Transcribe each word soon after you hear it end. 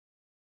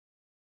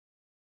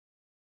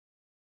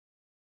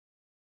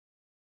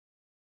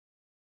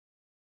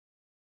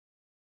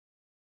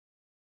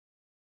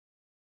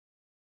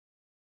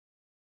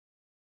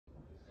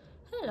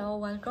Hello,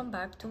 welcome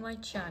back to my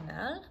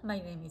channel. My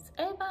name is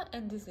Eva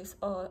and this is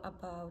all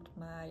about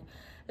my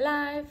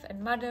life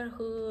and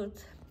motherhood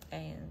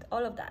and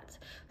all of that.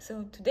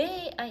 So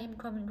today I am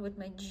coming with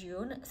my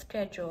June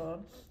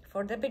schedule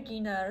for the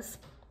beginners.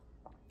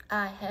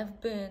 I have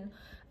been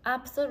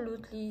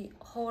absolutely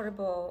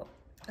horrible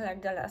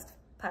like the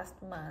past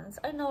months.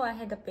 I know I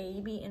had a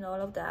baby and all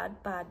of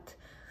that, but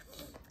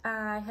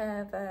I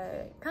have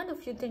kind of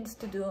few things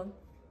to do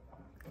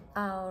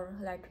or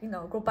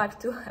go back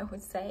to, I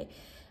would say,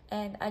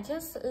 and I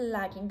just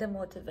lacking the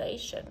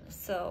motivation.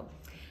 So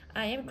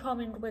I am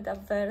coming with a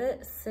very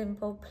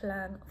simple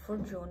plan for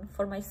June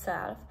for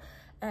myself,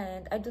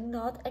 and I do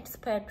not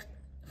expect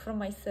from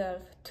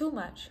myself too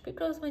much,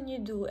 because when you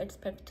do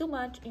expect too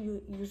much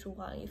you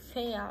usually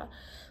fail.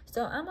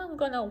 So I'm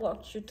gonna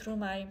walk you through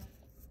my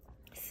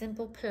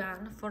simple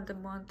plan for the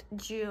month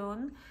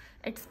June,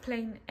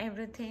 explain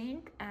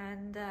everything,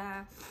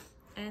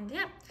 and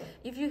yeah,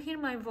 if you hear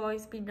my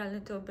voice being a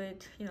little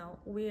bit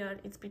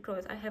weird, it's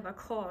because I have a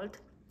cold.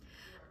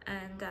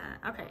 And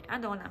okay, I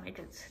don't want to make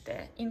it the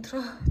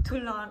intro too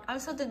long.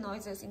 Also the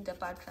noises in the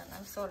background,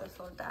 I'm sorry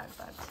for that,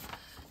 but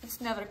it's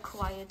never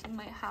quiet in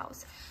my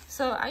house.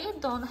 So I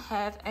don't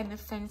have any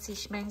fancy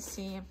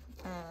schmancy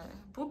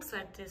books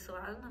like this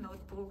one,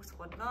 notebooks,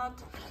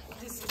 whatnot.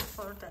 This is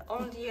for the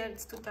old year,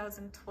 it's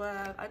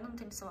 2012. I don't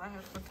think so I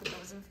have for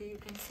 2003. You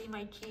can see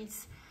my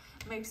kids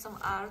make some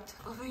art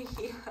over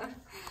here,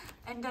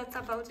 and that's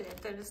about it.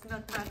 There is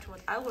not much what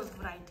I was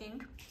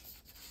writing,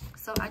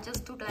 so I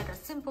just took like a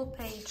simple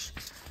page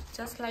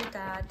just like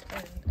that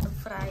and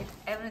write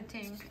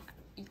everything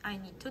I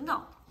need to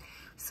know.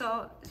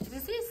 So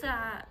this is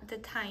the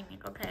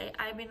timing. Okay,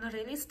 I've been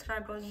really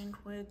struggling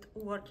with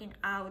working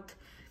out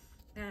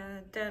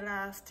the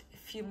last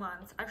few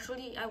months.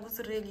 Actually, I was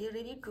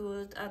really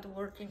good at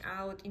working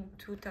out in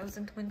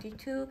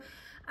 2022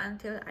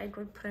 until I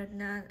got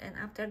pregnant, and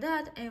after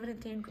that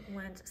everything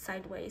went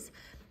sideways.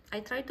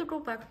 I tried to go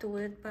back to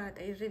it, but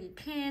I really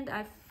can't.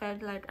 I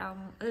felt like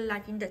I'm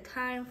lacking the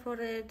time for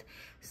it,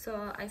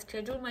 so I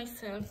scheduled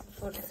myself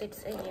for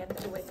 6 a.m.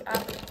 to wake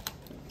up.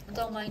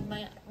 Don't mind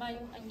my I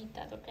need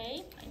that,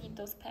 okay? I need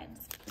those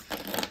pens.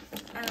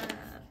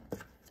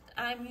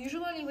 I'm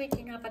usually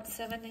waking up at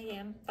 7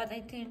 a.m. but I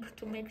think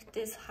to make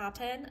this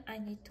happen I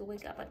need to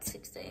wake up at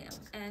 6 a.m.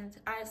 and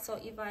also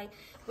if I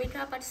wake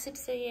up at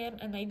 6 a.m.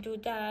 and I do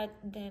that,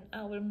 then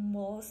I will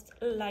most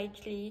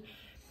likely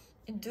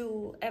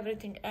do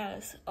everything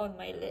else on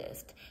my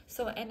list.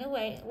 So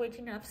anyway,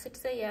 waking up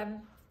 6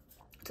 a.m.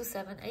 to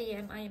 7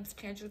 a.m. I am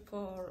scheduled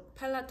for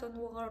Peloton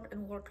work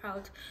and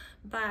workout,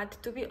 but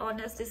to be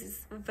honest, this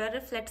is very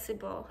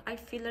flexible. I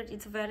feel that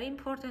it's very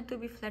important to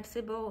be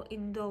flexible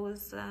in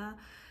those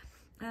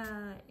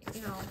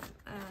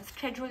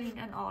scheduling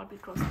and all,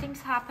 because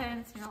things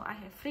happen. I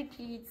have 3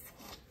 kids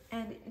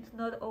and it's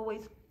not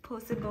always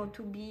possible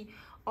to be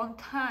on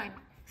time.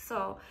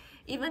 So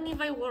even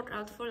if I work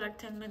out for like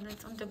 10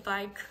 minutes on the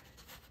bike,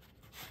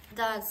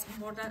 that's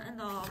more than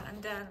enough.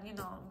 And then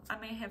I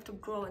may have to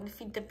go and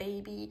feed the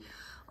baby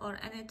or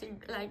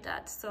anything like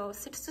that. So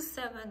 6 to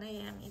 7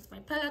 a.m. is my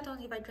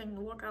Peloton. If I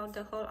can work out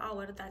the whole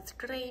hour, that's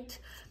great,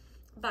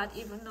 but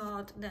if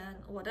not, then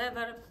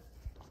whatever.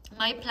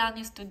 My plan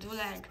is to do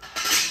like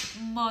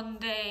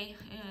Monday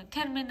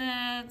 10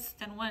 minutes,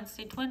 then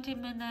Wednesday 20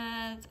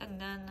 minutes, and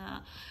then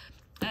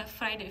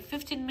Friday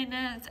 15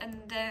 minutes,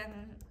 and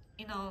then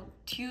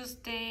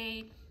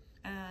Tuesday,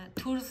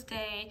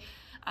 Thursday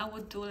I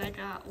would do like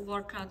a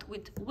workout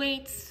with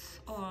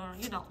weights or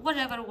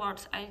whatever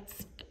works. I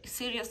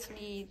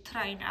seriously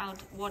trying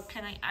out what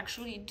can I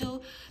actually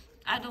do.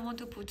 I don't want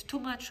to put too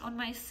much on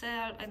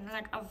myself and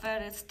like a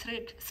very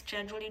strict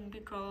scheduling,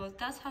 because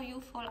that's how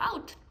you fall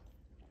out.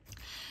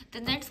 The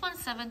next one,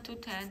 7 to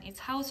 10, is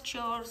house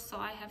chores. So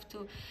I have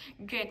to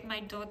get my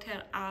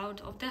daughter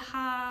out of the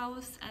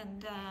house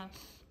and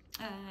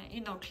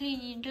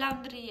cleaning,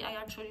 laundry.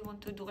 I actually want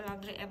to do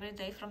laundry every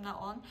day from now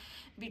on,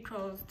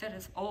 because there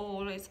is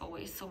always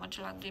so much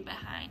laundry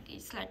behind.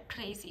 It's like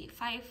crazy.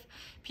 5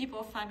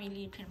 people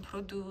family can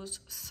produce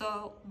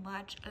so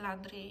much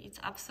laundry. It's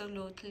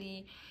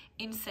absolutely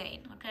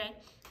insane. Okay,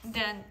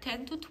 then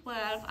 10 to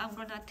 12 I'm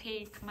gonna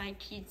take my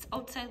kids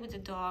outside with the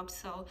dogs.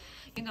 So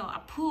a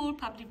pool,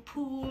 public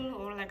pool,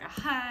 or like a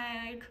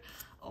hike,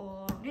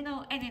 or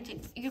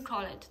anything you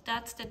call it.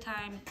 That's the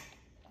time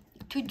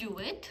to do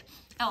it.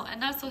 Oh,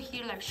 and also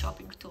here like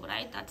shopping too,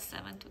 right? That's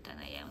 7 to 10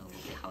 a.m. will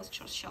be house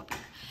chores, shopping.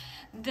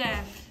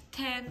 Then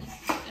 10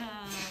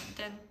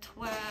 then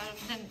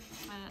 12, then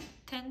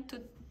 10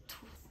 to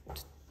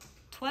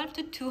 12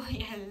 to 2,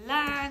 yeah,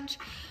 lunch,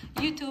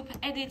 YouTube,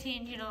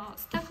 editing,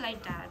 stuff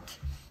like that.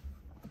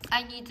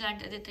 I need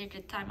like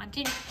dedicated time. I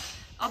think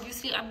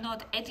obviously I'm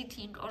not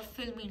editing or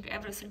filming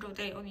every single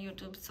day on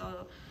YouTube,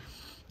 so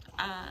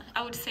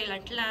I would say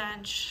like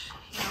lunch,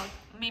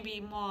 maybe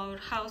more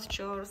house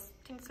chores,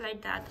 things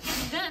like that.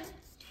 And then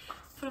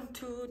from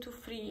 2 to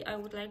 3 I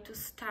would like to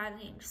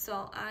study.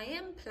 So I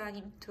am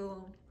planning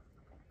to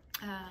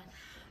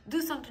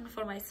do something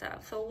for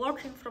myself, so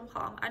working from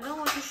home. I don't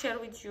want to share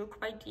with you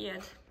quite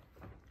yet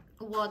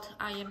what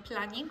I am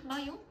planning.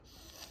 Mayu,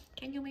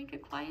 can you make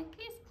it quiet,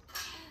 please?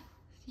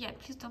 Yeah,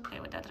 please don't play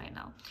with that right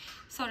now.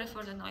 Sorry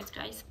for the noise,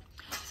 guys.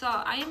 So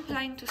I am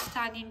planning to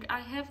studying. I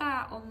have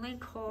a online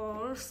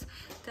course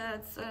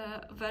that's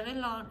very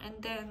long, and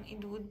then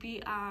it would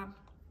be a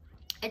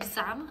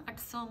exam at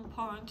some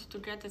point to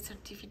get the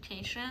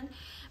certification.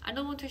 I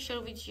don't want to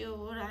share with you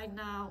right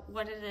now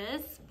what it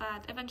is,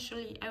 but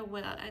eventually I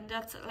will, and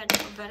that's like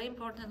very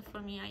important for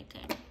me, I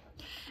think.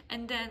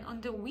 And then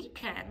on the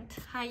weekend,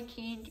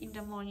 hiking in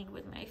the morning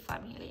with my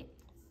family.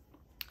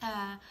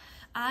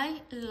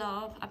 I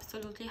love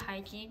absolutely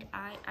hiking.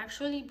 I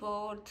actually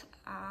bought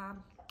a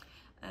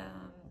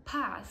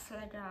pass,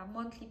 like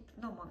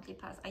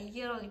a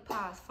yearly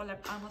pass for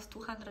like almost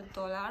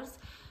 $200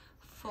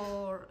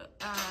 for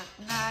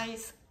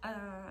nice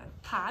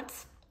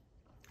pads.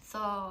 So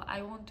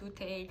I want to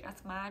take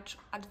as much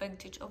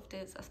advantage of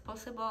this as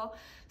possible.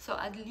 So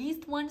at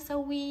least once a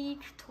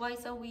week,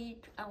 twice a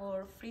week,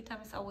 or 3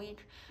 times a week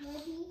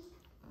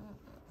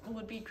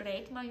would be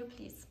great. Mayu,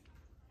 please.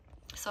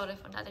 Sorry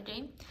for that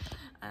again.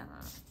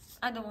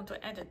 I don't want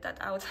to edit that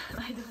out,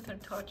 my daughter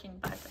talking,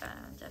 but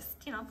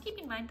just, you know, keep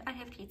in mind I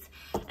have kids.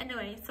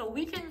 Anyway, so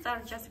weekends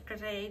are just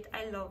great.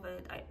 I love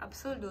it. I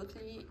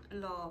absolutely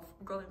love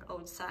going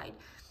outside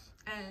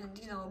and,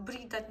 you know,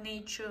 breathe that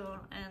nature,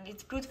 and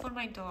it's good for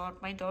my dog.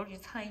 My dog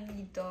is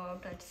highly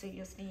dog, like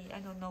seriously, I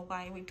don't know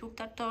why we took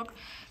that dog,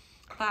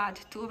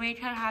 but to make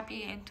her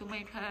happy and to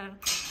make her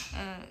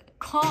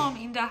calm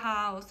in the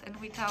house and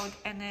without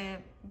any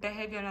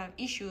behavioral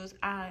issues,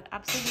 I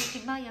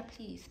absolutely, Maya,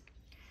 please,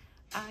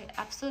 I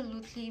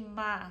absolutely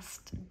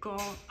must go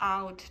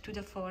out to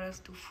the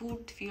forest to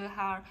feel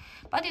her.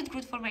 But it's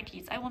good for my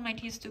kids. I want my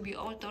kids to be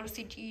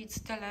outdoorsy kids.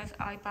 The less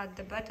iPad,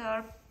 the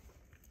better.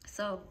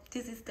 So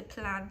this is the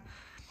plan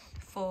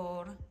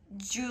for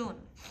June.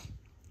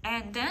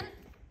 And then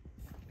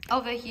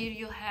over here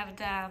you have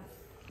the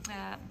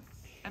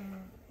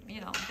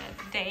you know,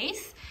 the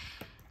days.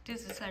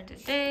 This is are the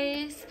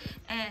days,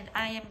 and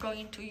I am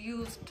going to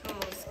use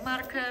those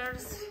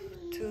markers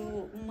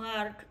to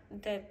mark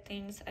the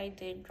things I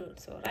did good.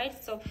 So right,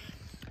 so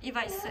if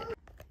I say,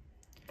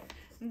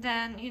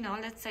 then, you know,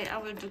 let's say I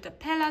will do the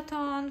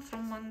Peloton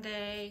from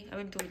Monday, I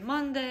will do it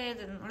Monday,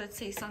 then let's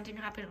say something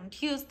happened on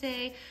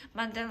Tuesday,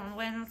 but then on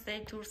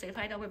Wednesday, Thursday,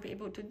 Friday I will be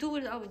able to do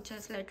it. I will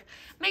just like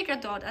make a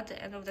dot at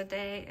the end of the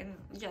day and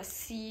just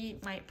see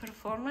my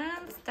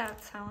performance.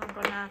 That's how I'm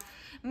gonna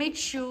make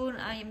sure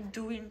I am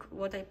doing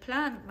what I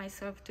planned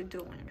myself to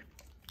doing.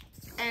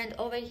 And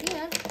over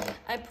here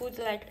I put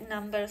like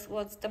numbers,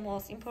 what's the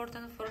most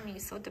important for me,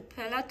 so the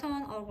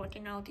Peloton or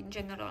working out in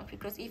general,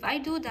 because if I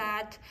do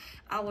that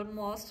I will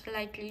most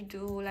likely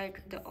do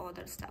like the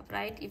other stuff,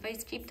 right? If I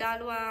skip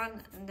that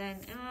one, then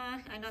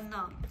I don't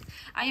know.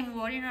 I am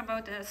worrying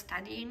about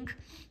studying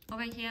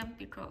over here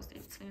because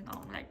it's, you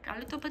know, like a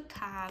little bit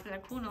tough,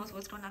 like who knows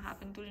what's gonna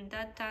happen during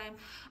that time,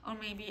 or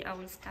maybe I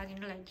will study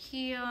like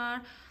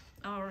here,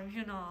 or,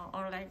 you know,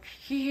 or like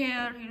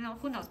here, you know,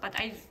 who knows. But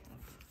I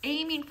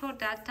aiming for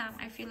that time.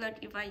 I feel like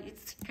if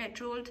it's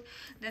scheduled,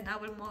 then I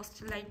will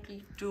most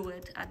likely do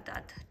it at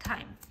that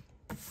time.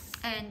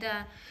 And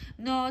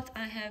note,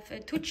 I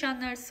have 2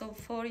 channels, so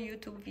 4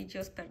 YouTube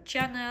videos per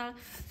channel.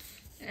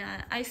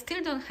 I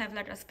still don't have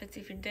like a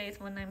specific days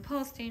when I'm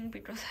posting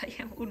because I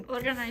am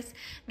unorganized.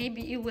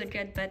 Maybe it will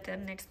get better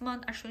next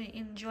month. Actually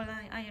in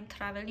July I am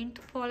traveling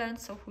to Poland,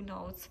 so who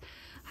knows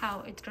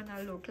how it's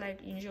gonna look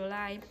like in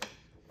July.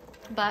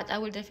 But I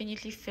will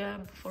definitely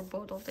film for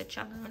both of the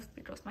channels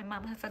because my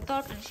mom has a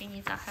dog and she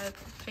needs a help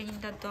training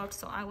that dog,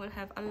 so I will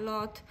have a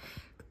lot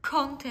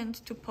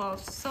content to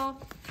post. So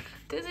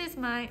this is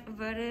my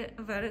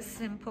very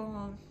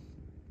simple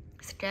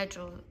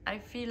schedule. I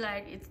feel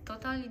like it's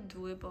totally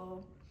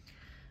doable,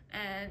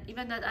 and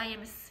even that I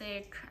am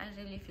sick, I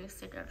really feel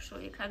sick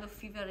actually, kind of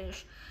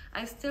feverish,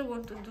 I still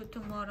want to do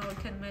tomorrow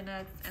 10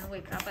 minutes and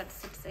wake up at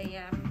 6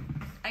 a.m.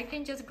 I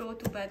can just go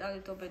to bed a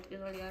little bit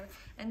earlier.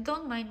 And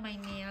don't mind my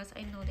nails,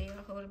 I know they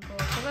are horrible.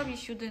 Probably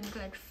shouldn't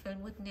like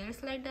film with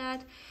nails like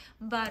that,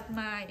 but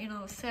my, you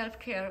know,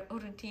 self-care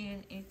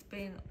routine has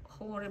been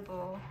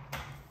horrible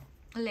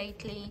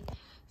lately,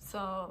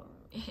 so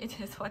it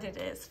is what it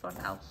is for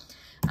now.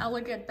 I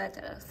will get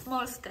better.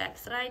 Small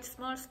steps, right?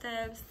 Small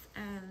steps,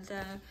 and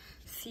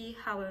see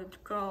how it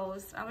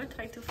goes. I will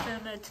try to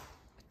film it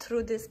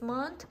through this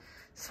month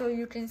so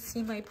you can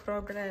see my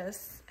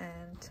progress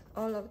and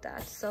all of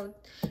that. So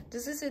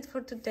this is it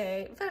for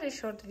today. Very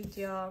short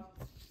video,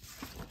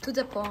 to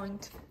the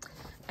point,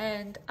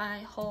 and I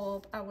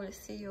hope I will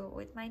see you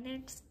with my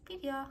next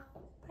video.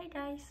 Bye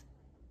guys.